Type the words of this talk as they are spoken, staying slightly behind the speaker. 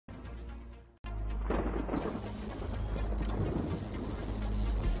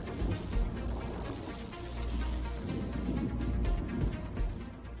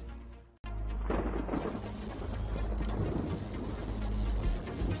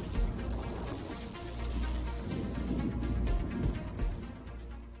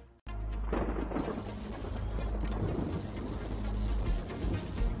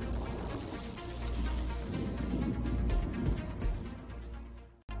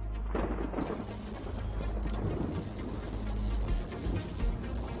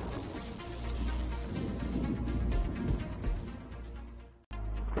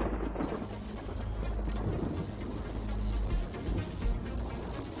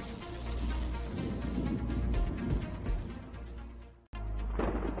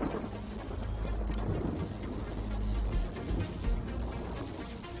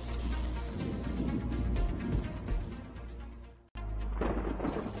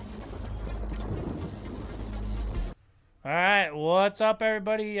All right, what's up,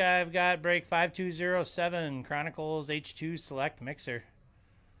 everybody? I've got break 5207 Chronicles H2 Select Mixer.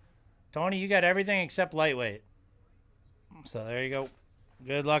 Tony, you got everything except lightweight. So there you go.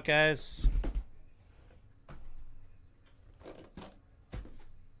 Good luck, guys.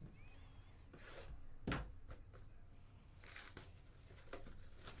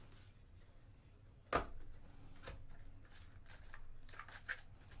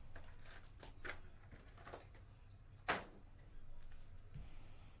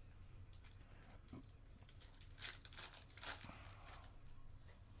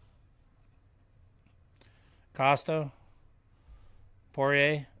 Costa,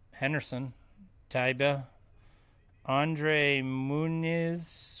 Poirier, Henderson, Taiba, Andre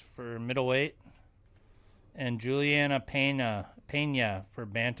Muniz for middleweight, and Juliana Pena for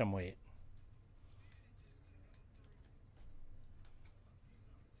bantamweight.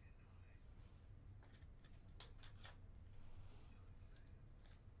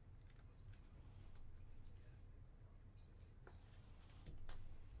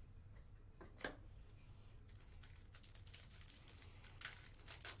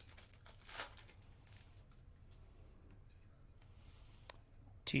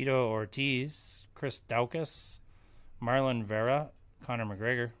 Tito Ortiz, Chris Daukus, Marlon Vera, Conor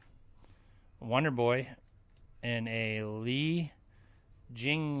McGregor, Wonderboy, and a Li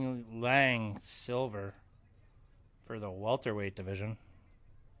Jinglang silver for the welterweight division.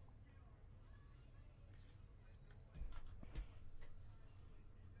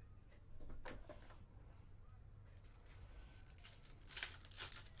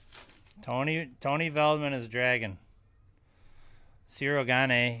 Tony Veldman is dragon. Ciro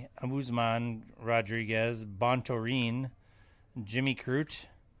Gane, Abuzman Rodriguez, Bontorin, Jimmy Crute,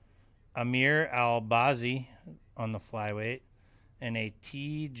 Amir Albazi on the flyweight, and a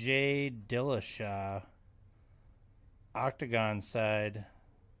TJ Dillashaw octagon side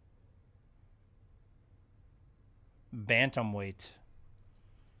bantamweight.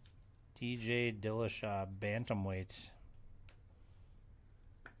 TJ Dillashaw bantamweight.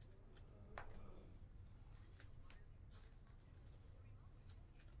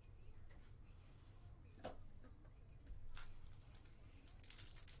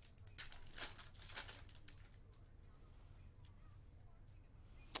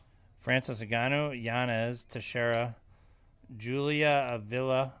 Francis Ngannou, Yanez Teixeira, Julia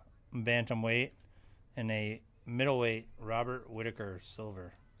Avila, bantamweight, and a middleweight Robert Whitaker,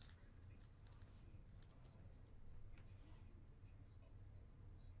 silver.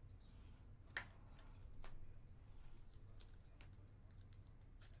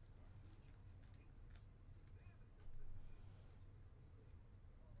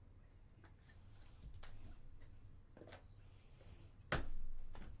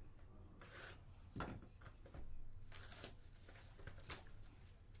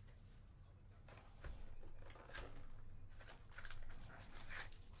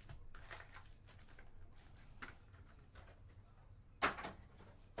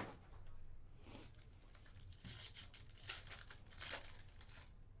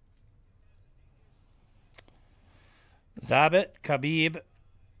 Zabit, Khabib,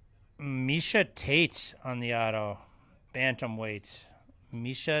 Misha Tate on the auto. Bantamweight.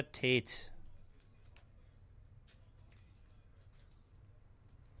 Misha Tate.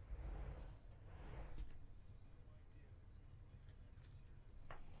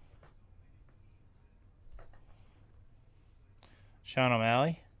 Sean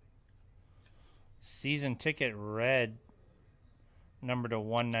O'Malley. Season ticket red. Number to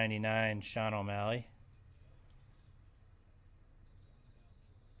 199, Sean O'Malley.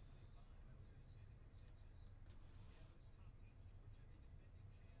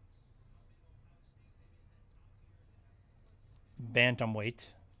 Bantamweight.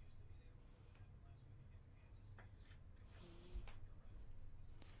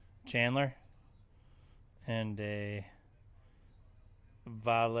 Chandler. And a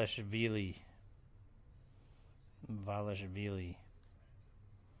Valeshvili.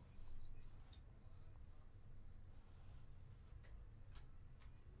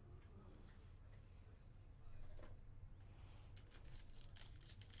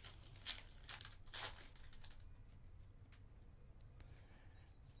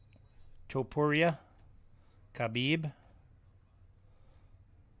 Topuria, Khabib.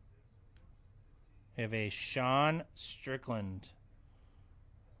 We have a Sean Strickland.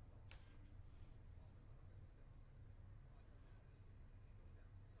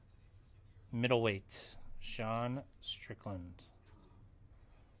 Middleweight, Sean Strickland.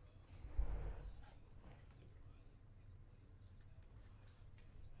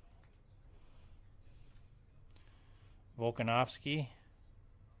 Volkanovski,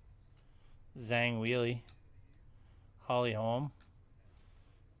 Zhang Weili, Holly Holm,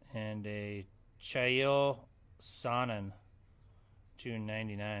 and a Chael Sonnen,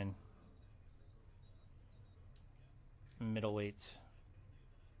 299. Middleweight.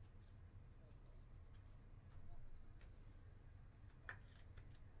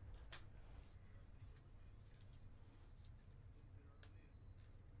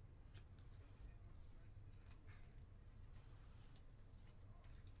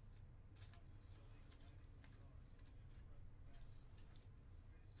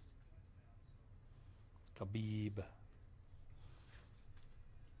 Khabib.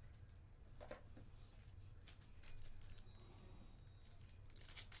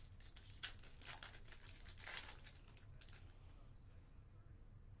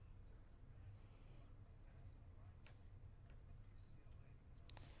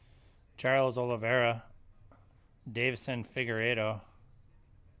 Charles Oliveira, Davison Figueiredo,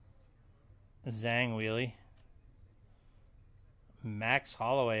 Zhang Weili, Max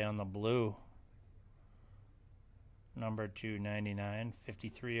Holloway on the blue, number 299,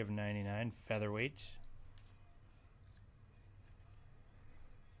 53 of 99, featherweight.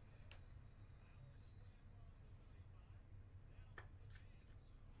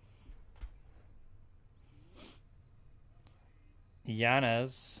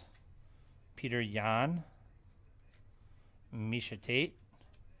 Yanez, Peter Yan, Misha Tate,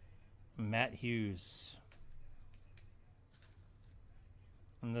 Matt Hughes.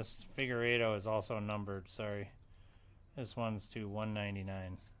 And this Figueiredo is also numbered, sorry. This one's to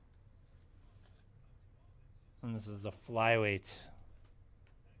 199. And this is the flyweight.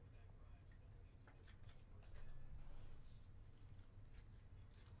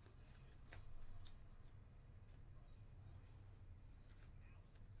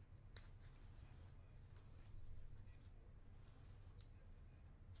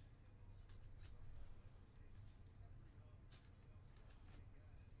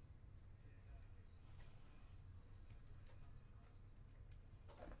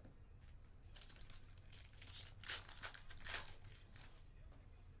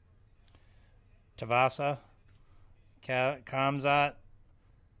 Tavasa, Kamzat,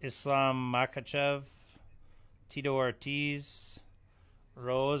 Islam Makhachev, Tito Ortiz,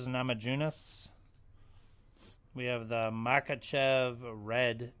 Rose Namajunas. We have the Makhachev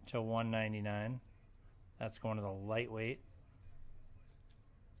red to 199. That's going to the lightweight.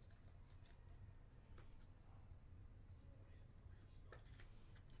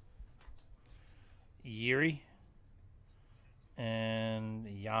 Yuri and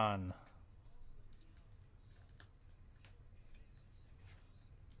Jan.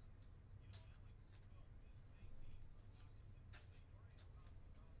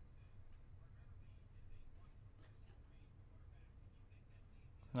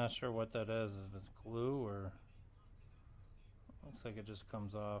 Not sure what that is, if it's glue or looks like it just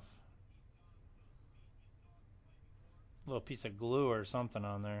comes off. A little piece of glue or something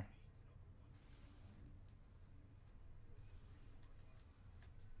on there.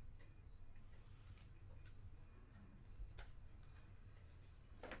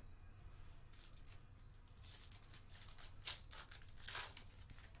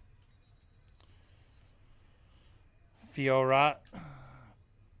 Fiorat.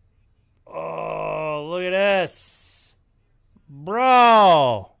 Oh, look at this.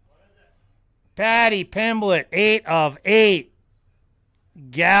 Bro. Paddy Pimblett, 8 of 8.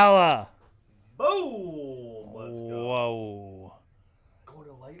 Gala. Boom. Let's go. Whoa. Going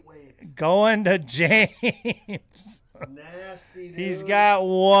to lightweight. Going to James. Nasty, dude. He's got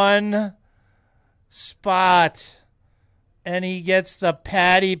one spot. And he gets the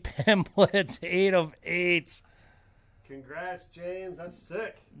Paddy Pimblett, 8 of 8. Congrats, James. That's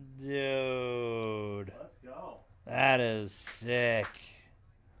sick. Dude. Let's go. That is sick.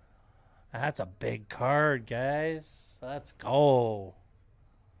 That's a big card, guys. Let's go.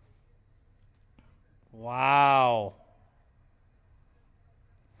 Wow.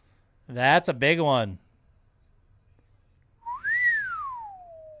 That's a big one.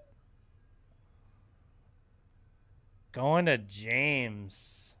 Going to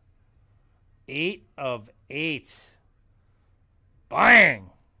James. 8 of 8.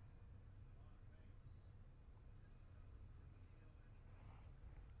 Bang!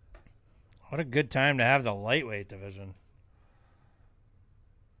 What a good time to have the lightweight division.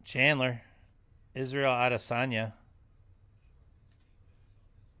 Chandler, Israel Adesanya,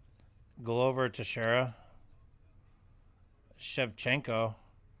 Glover Teixeira, Shevchenko,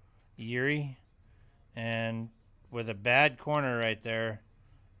 Yuri, and with a bad corner right there,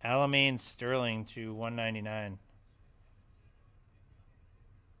 Aljamain Sterling to 199.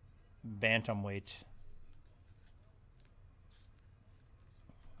 bantamweight.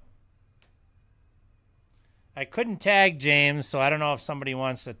 I couldn't tag James, so I don't know if somebody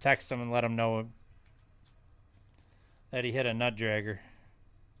wants to text him and let him know that he hit a nut dragger.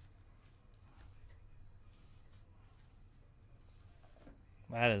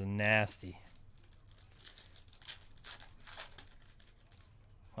 That is nasty.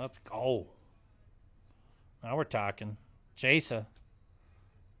 Let's go. Now we're talking. Jasa.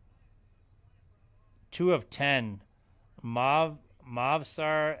 2 of 10. Mavsar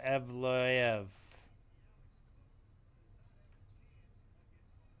Evloev.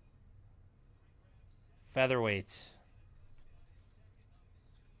 Featherweight.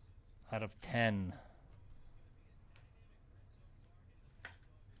 Out of 10.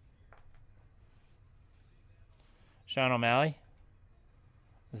 Sean O'Malley.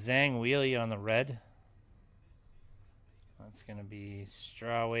 Zhang Weili on the red. That's going to be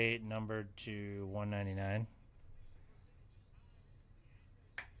straw weight numbered to 199.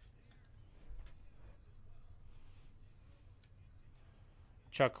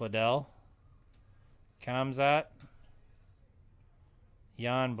 Chuck Liddell. Kamzat.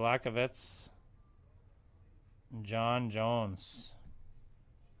 Jan Blachowicz. John Jones.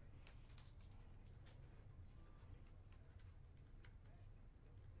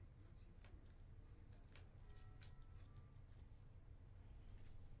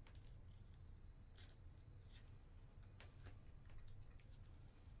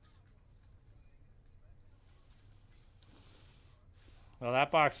 Well,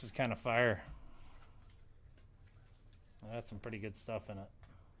 that box is kind of fire. That's some pretty good stuff in it.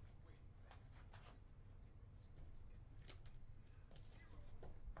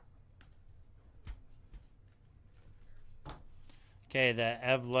 Okay, the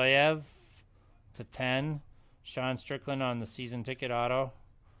Evloev to 10. Sean Strickland on the season ticket auto.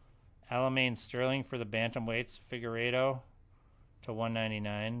 Aljamain Sterling for the bantamweights. Figueiredo to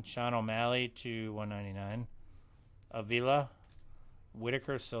 199. Sean O'Malley to 199. Avila.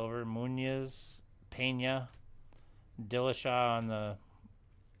 Whitaker silver. Munoz. Pena. Dillashaw on the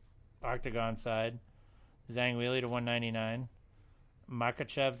octagon side. Zhang Weili to 199.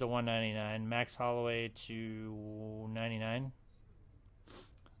 Makachev to 199. Max Holloway to 99.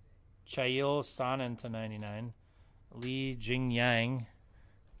 Chael Sonnen to 99. Li Jingyang.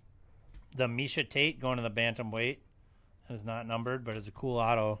 The Misha Tate going to the bantamweight. Is not numbered, but is a cool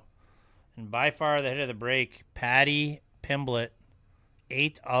auto. And by far the hit of the break, PADDY Pimblett.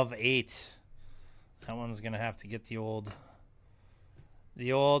 8 of 8. That one's going to have to get the old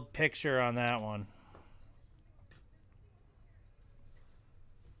picture on that one.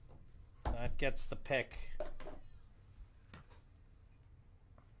 That gets the pick.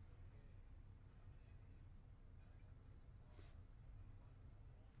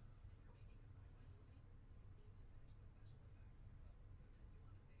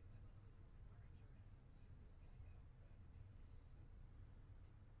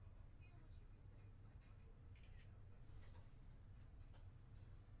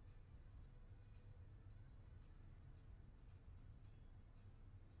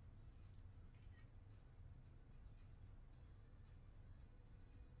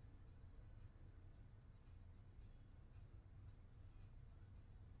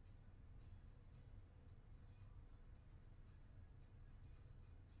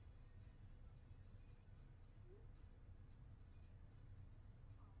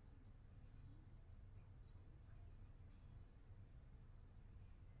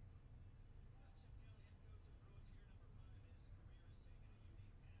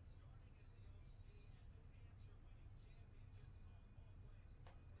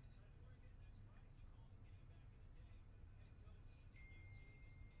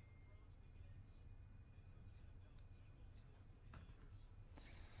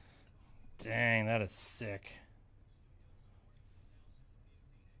 Dang, that is sick.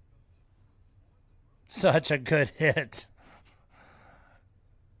 Such a good hit.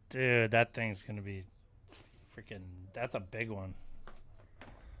 Dude, that thing's going to be freaking... That's a big one.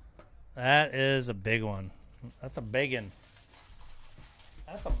 That is a big one. That's a biggin.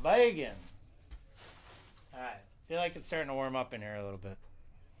 That's a biggin. All right. I feel like it's starting to warm up in here a little bit.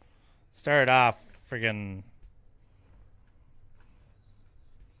 Started off freaking...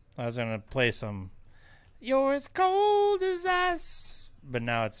 I was going to play some You're as cold as ice, but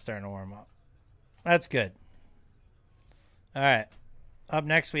now it's starting to warm up. That's good. All right. Up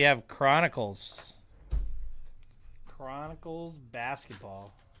next we have Chronicles. Chronicles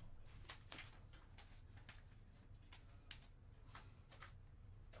basketball.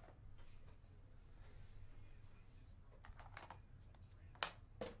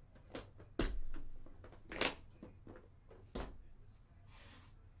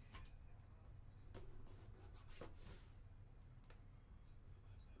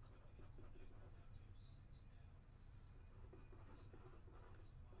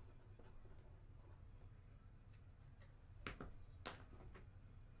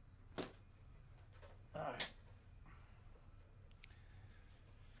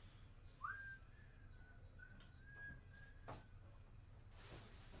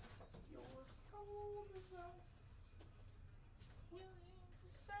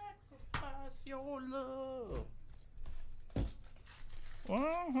 us your love.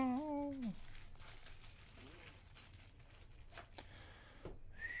 Whoa.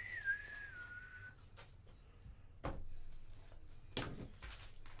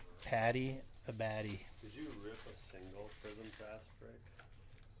 Paddy the baddie. Did you rip a single prism fast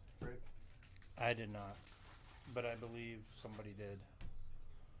break? I did not, but I believe somebody did.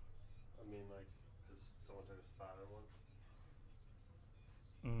 I mean, like, because someone took a spot on one.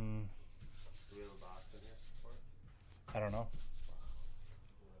 Mm, Do we have a box in here for it? I don't know. I'm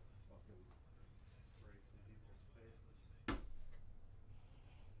gonna fucking break some people's faces.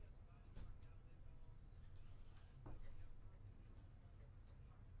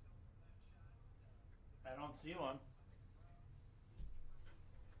 I don't see one.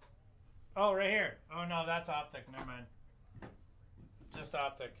 Oh, right here. Oh, no, that's optic. Never mind. Just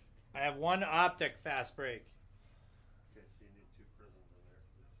optic. I have one optic fast break.